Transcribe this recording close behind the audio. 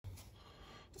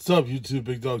What's up, YouTube?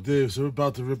 Big Dog Dave. So we're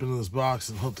about to rip into this box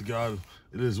and hope to God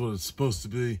it is what it's supposed to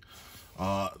be.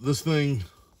 This thing,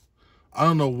 I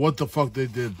don't know what the fuck they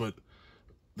did, but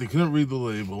they couldn't read the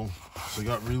label, so it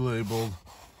got relabeled.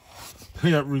 They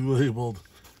got relabeled,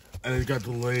 and it got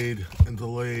delayed and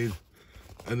delayed,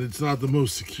 and it's not the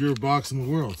most secure box in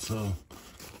the world, so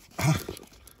I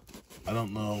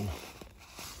don't know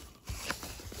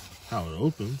how it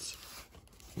opens.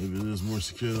 Maybe it is more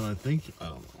secure than I think. I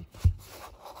don't know.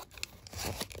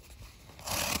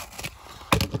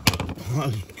 I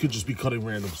could just be cutting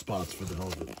random spots for the hell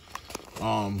of it.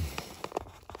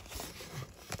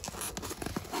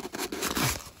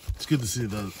 It's good to see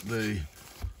that they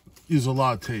use a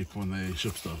lot of tape when they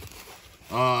ship stuff.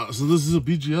 So this is a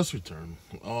BGS return.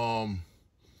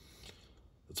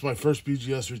 It's my first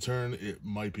BGS return. It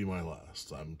might be my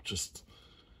last. I'm just...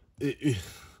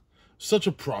 such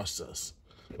a process.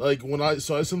 Like, I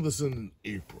sent this in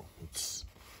April. It's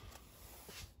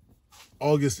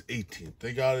August 18th.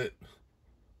 They got it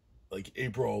like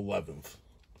April 11th.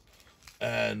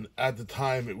 And at the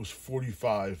time, it was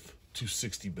 45 to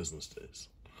 60 business days.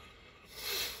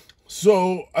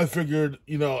 So I figured,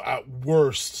 at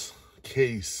worst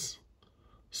case,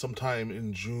 sometime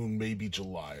in June, maybe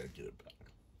July, I'd get it back.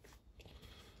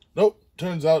 Nope.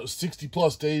 Turns out 60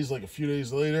 plus days, like a few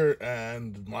days later,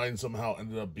 and mine somehow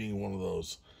ended up being one of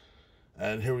those.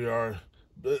 And here we are.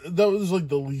 That was like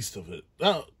the least of it.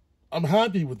 Now, I'm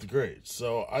happy with the grades,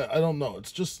 so I don't know.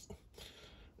 It's just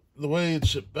the way it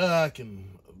shipped back,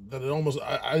 and that it almost,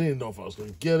 I didn't know if I was going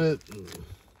to get it.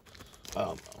 I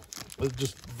don't know. It's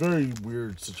just very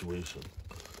weird situation.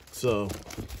 So,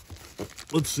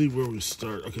 let's see where we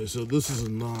start. Okay, so this is a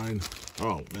 9.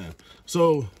 Oh, man.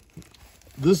 So,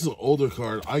 this is an older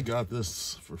card. I got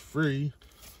this for free.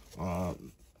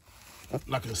 I'm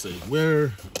not going to say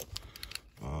where.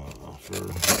 For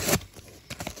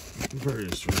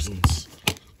various reasons.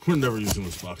 We're never using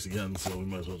this box again, so we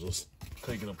might as well just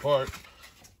take it apart.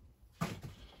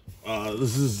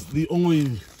 This is the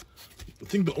only, I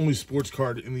think the only sports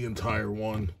card in the entire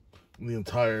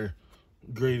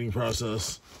grading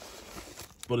process.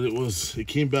 But it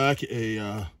came back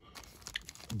a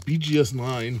BGS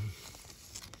 9.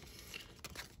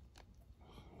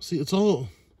 See, it's all,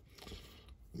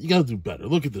 you gotta do better.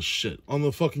 Look at this shit on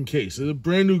the fucking case. It's a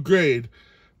brand new grade,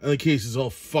 and the case is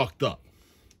all fucked up.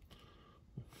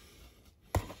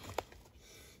 I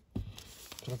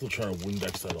have to try to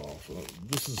Windex that off.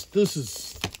 This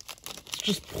is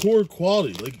just poor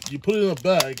quality. Like, you put it in a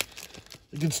bag,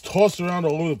 it gets tossed around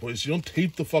all over the place. You don't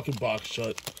tape the fucking box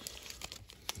shut.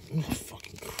 Oh,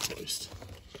 fucking Christ.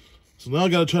 So now I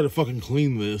gotta try to fucking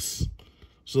clean this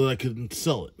so that I can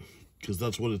sell it, because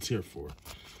that's what it's here for.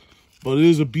 But it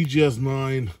is a BGS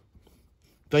 9.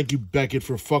 Thank you, Beckett,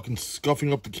 for fucking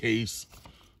scuffing up the case.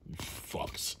 You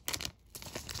fucks.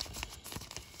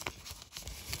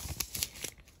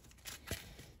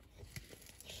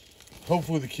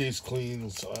 Hopefully the case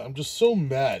cleans. I'm just so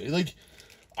mad. Like,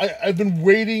 I've been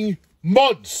waiting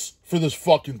months for this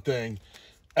fucking thing.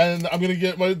 And I'm gonna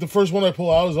get the first one I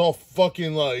pull out is all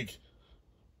fucking like,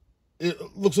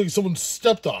 it looks like someone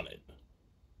stepped on it.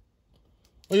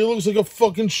 Like, it looks like a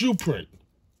fucking shoe print.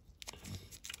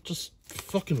 Just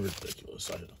fucking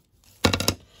ridiculous. Alright,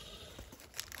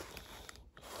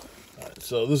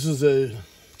 so this is a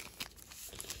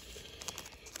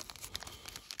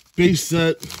base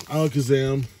set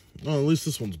Alakazam. Oh, at least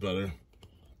this one's better.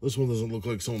 This one doesn't look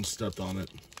like someone stepped on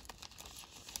it.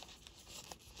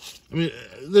 I mean,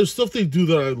 there's stuff they do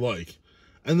that I like.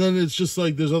 And then it's just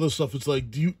like, there's other stuff, it's like,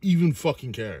 do you even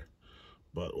fucking care?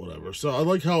 But whatever. So I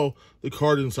like how the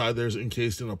card inside there is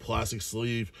encased in a plastic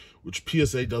sleeve, which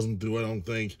PSA doesn't do, I don't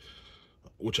think.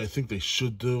 Which I think they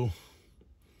should do.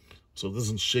 So it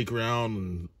doesn't shake around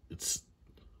and it's,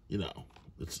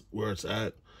 it's where it's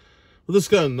at. But this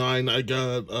got a 9. I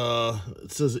got,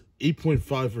 it says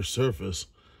 8.5 for surface,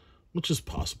 which is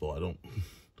possible. I don't...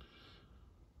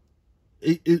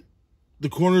 The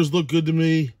corners look good to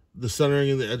me. The centering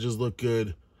and the edges look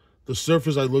good. The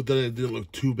surface, I looked at it didn't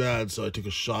look too bad, so I took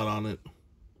a shot on it.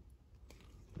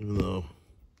 Even though,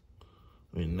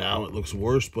 I mean, now it looks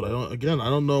worse, but I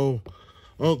don't know.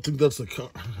 I don't think that's the car.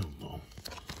 I don't know.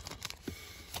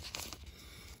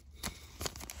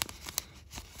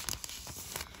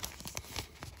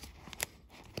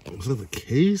 Is that the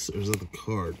case or is that the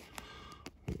card?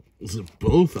 Is it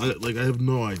both? I have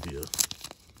no idea.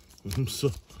 I'm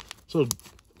so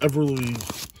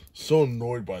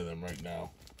annoyed by them right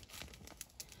now.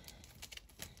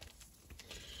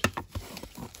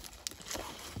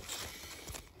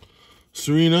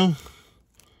 Serena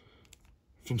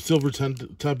from Silver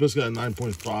Tempest got a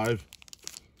 9.5.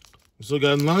 So I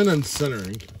got 9 on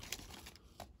centering,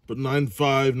 but 9,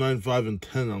 5, 9, 5, and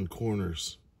 10 on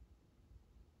corners.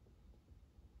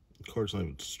 The card's not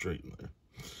even straight in there.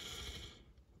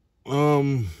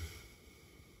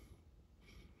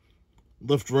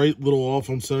 Left, right, little off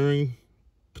on centering,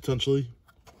 potentially.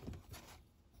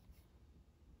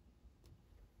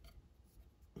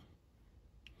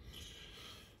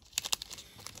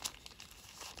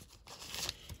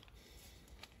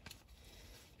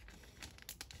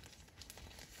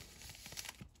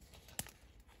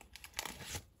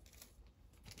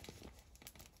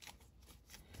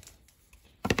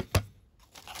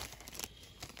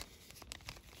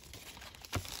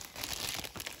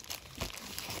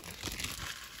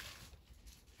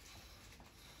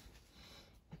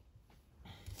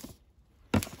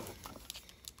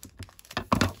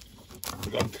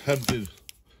 I'm tempted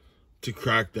to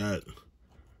crack that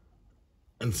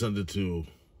and send it to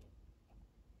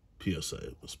PSA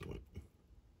at this point.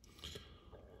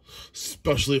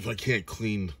 Especially if I can't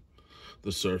clean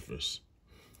the surface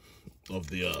of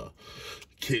the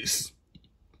case.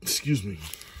 Excuse me.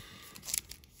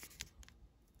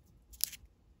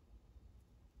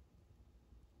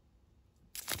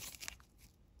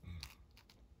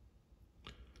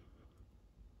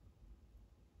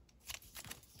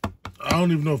 I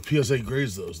don't even know if PSA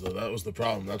grades those, though. That was the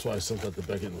problem. That's why I sent that to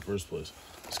Beckett in the first place.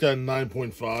 It's got a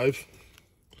 9.5.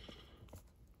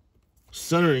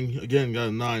 Centering, again, got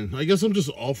a 9. I guess I'm just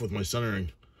off with my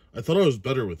centering. I thought I was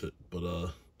better with it,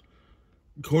 but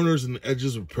corners and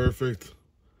edges were perfect.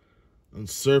 And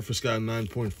surface got a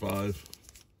 9.5.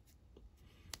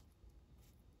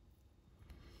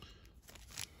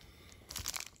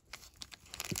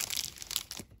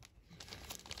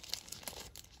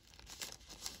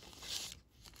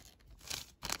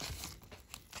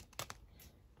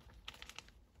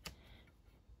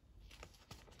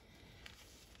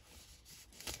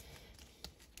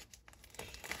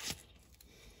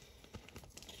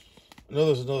 I know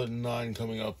there's another 9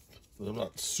 coming up that I'm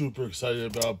not super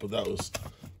excited about, but that was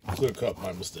clear cut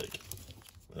my mistake.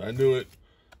 And I knew it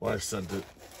when I sent it.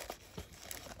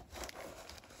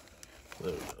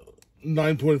 There we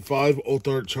go. 9.5 Alt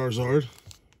Art Charizard.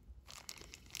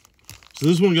 So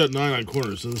this one got 9 on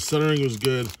corners. So the centering was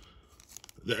good,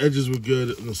 the edges were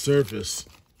good, and the surface,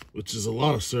 which is a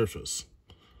lot of surface.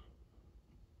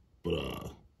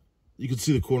 But you can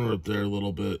see the corner up there a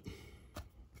little bit.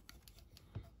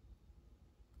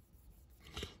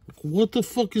 What the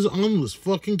fuck is on this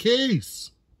fucking case?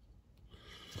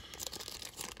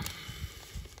 I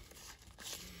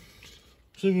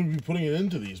shouldn't even be putting it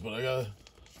into these, but I gotta...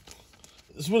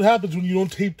 This is what happens when you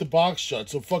don't tape the box shut,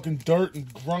 so fucking dirt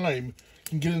and grime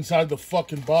can get inside the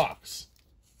fucking box.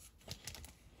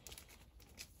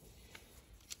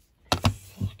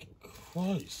 Fucking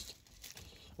Christ.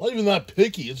 I'm not even that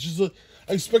picky. It's just like,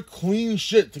 I expect clean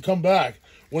shit to come back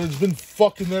when it's been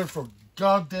fucking there for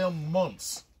goddamn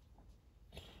months.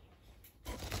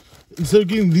 Instead of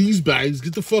getting these bags,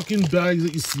 get the fucking bags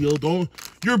that you seal. Don't.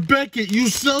 You're Beckett. You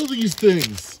sell these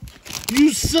things.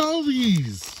 You sell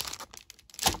these.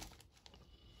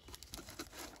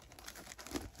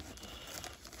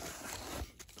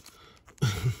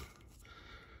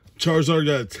 Charizard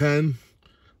got a 10.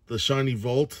 The shiny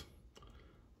Volt.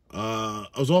 I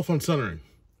was off on centering.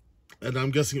 And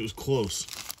I'm guessing it was close.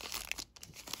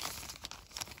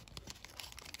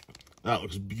 That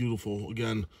looks beautiful.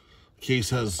 Again, case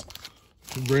has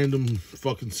random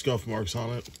fucking scuff marks on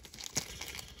it.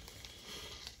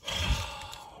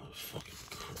 Fucking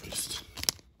Christ.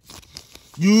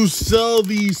 You sell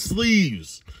these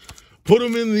sleeves. Put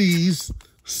them in these.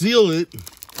 Seal it.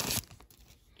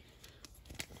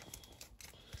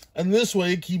 And this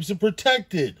way it keeps it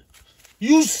protected.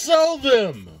 You sell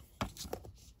them.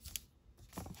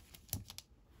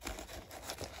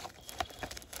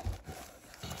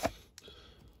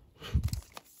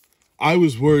 I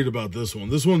was worried about this one.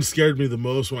 This one scared me the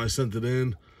most when I sent it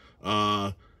in.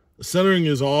 The centering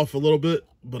is off a little bit,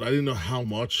 but I didn't know how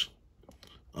much.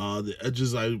 The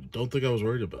edges, I don't think I was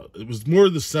worried about. It was more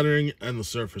the centering and the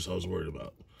surface I was worried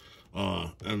about.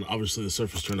 And obviously the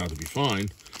surface turned out to be fine.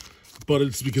 But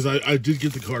it's because I did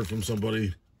get the card from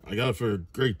somebody. I got it for a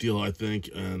great deal, I think.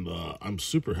 And I'm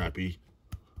super happy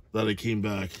that it came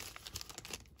back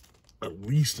at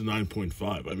least a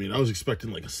 9.5. I mean, I was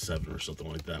expecting like a 7 or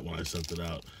something like that when I sent it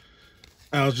out.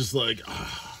 And I was just like,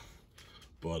 ah.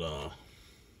 But,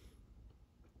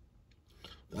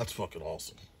 that's fucking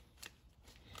awesome.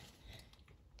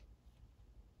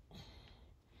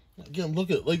 Again,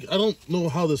 look at, like, I don't know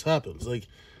how this happens. Like,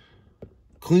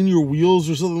 clean your wheels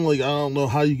or something. Like, I don't know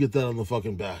how you get that on the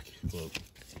fucking back. But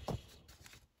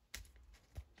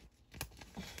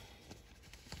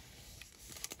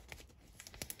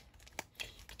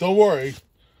don't worry.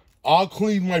 I'll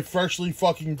clean my freshly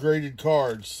fucking graded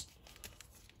cards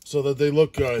so that they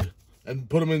look good and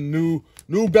put them in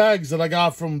new bags that I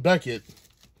got from Beckett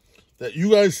that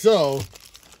you guys sell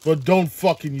but don't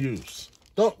fucking use.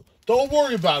 Don't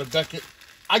worry about it, Beckett.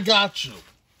 I got you.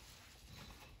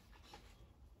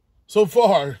 So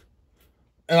far,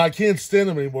 and I can't stand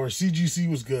them anymore. CGC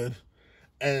was good,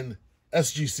 and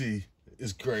SGC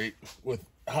is great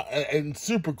and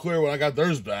super clear when I got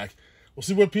theirs back. We'll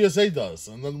see what PSA does,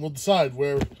 and then we'll decide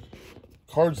where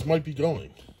cards might be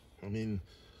going. I mean,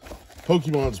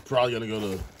 Pokemon's probably going to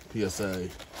go to PSA.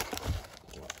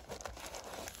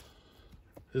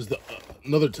 Here's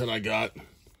another 10 I got.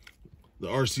 The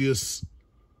Arceus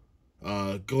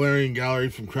Galarian Gallery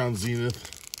from Crown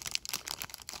Zenith.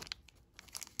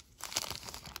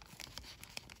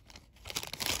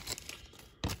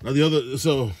 Now the other,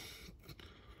 so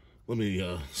let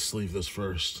me sleeve this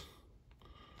first.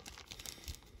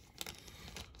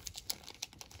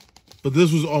 But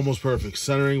this was almost perfect.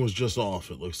 Centering was just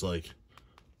off, it looks like.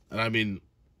 And I mean,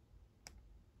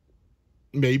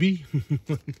 maybe?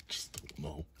 Just don't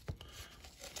know.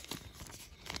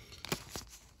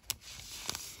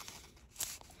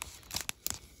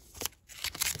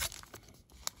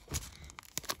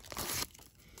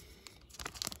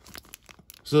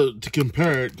 So to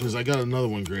compare it, because I got another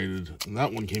one graded, and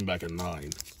that one came back at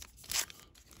 9.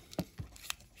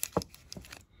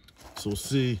 So we'll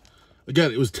see.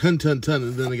 Again, it was 10, 10, 10,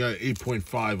 and then I got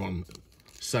 8.5 on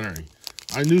centering.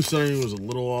 I knew centering was a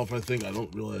little off, I think. I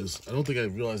don't think I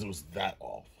realized it was that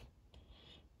off.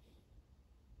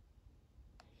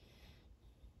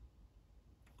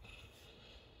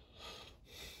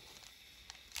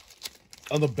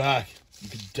 On the back, you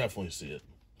can definitely see it.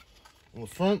 On the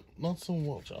front, not so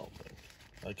much, I don't think.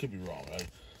 I could be wrong.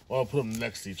 I'll put them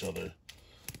next to each other.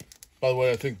 By the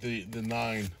way, I think the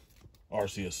 9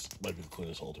 Arceus might be the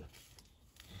cleanest holder.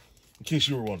 In case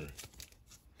you were wondering.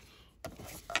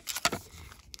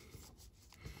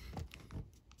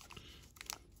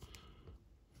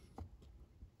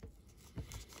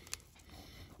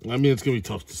 I mean, it's going to be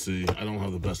tough to see. I don't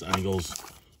have the best angles.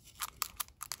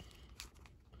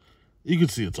 You can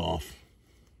see it's off.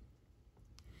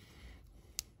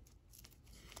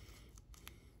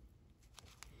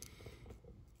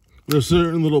 There's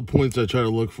certain little points I try to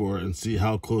look for and see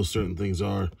how close certain things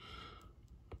are.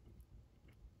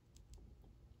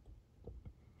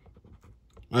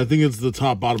 I think it's the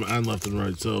top, bottom, and left and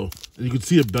right. So, and you can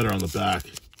see it better on the back,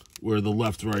 where the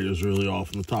left, right is really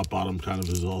off, and the top, bottom kind of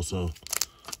is also.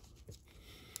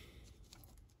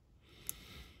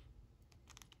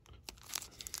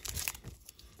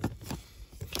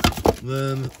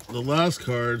 Then the last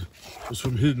card was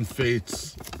from Hidden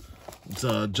Fates. It's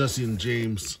Jesse and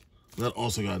James. That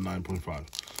also got a 9.5.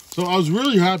 So I was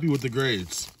really happy with the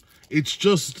grades. It's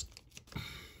just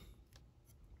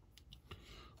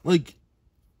like,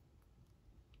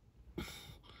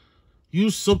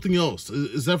 use something else.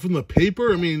 Is that from the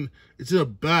paper? I mean, it's in a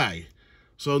bag.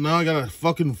 So now I gotta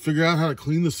fucking figure out how to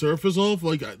clean the surface off.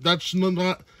 Like, that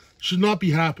should not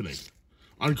be happening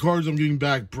on cards I'm getting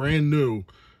back brand new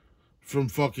from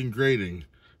fucking grading.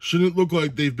 Shouldn't look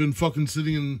like they've been fucking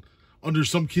sitting under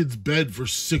some kid's bed for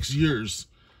 6 years.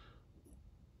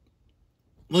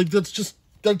 Like, that's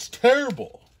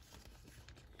terrible.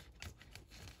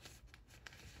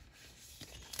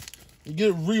 You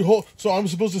get rehold. So I'm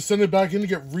supposed to send it back in to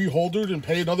get reholdered and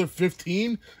pay another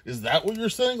 15? Is that what you're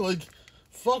saying? Like,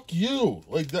 fuck you.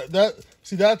 Like,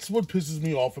 see, that's what pisses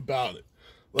me off about it.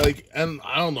 Like, and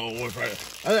I don't know if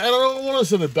I don't want to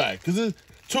send it back because it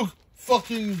took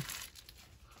fucking,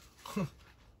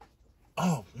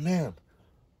 oh man,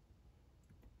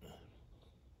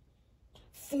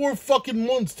 4 fucking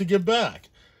months to get back.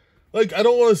 Like, I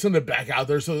don't want to send it back out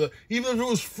there so that even if it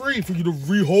was free for you to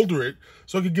reholder it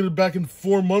so I could get it back in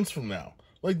 4 months from now.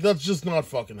 Like, that's just not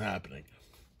fucking happening.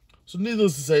 So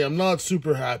needless to say, I'm not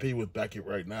super happy with Beckett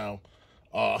right now.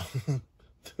 I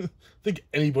think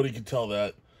anybody can tell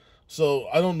that. So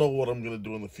I don't know what I'm going to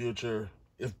do in the future.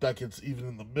 If Beckett's even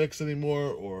in the mix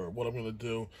anymore or what I'm going to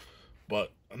do.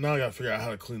 But now I got to figure out how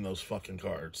to clean those fucking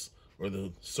cards or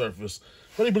the surface.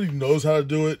 If anybody knows how to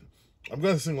do it, I'm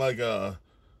guessing like the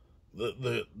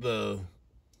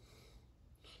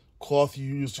cloth you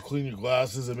use to clean your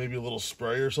glasses and maybe a little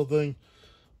spray or something.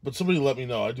 But somebody let me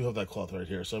know. I do have that cloth right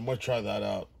here, so I might try that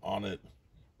out on it.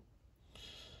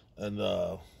 And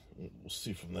we'll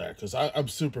see from there, because I'm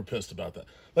super pissed about that.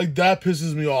 Like, that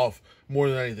pisses me off more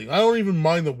than anything. I don't even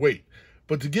mind the weight.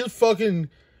 But to get fucking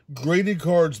graded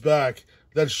cards back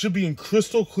that should be in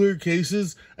crystal clear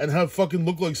cases and have fucking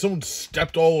look like someone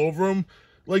stepped all over them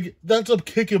Like, that's a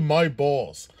kick in my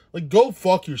balls. Like, go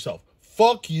fuck yourself.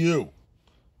 Fuck you.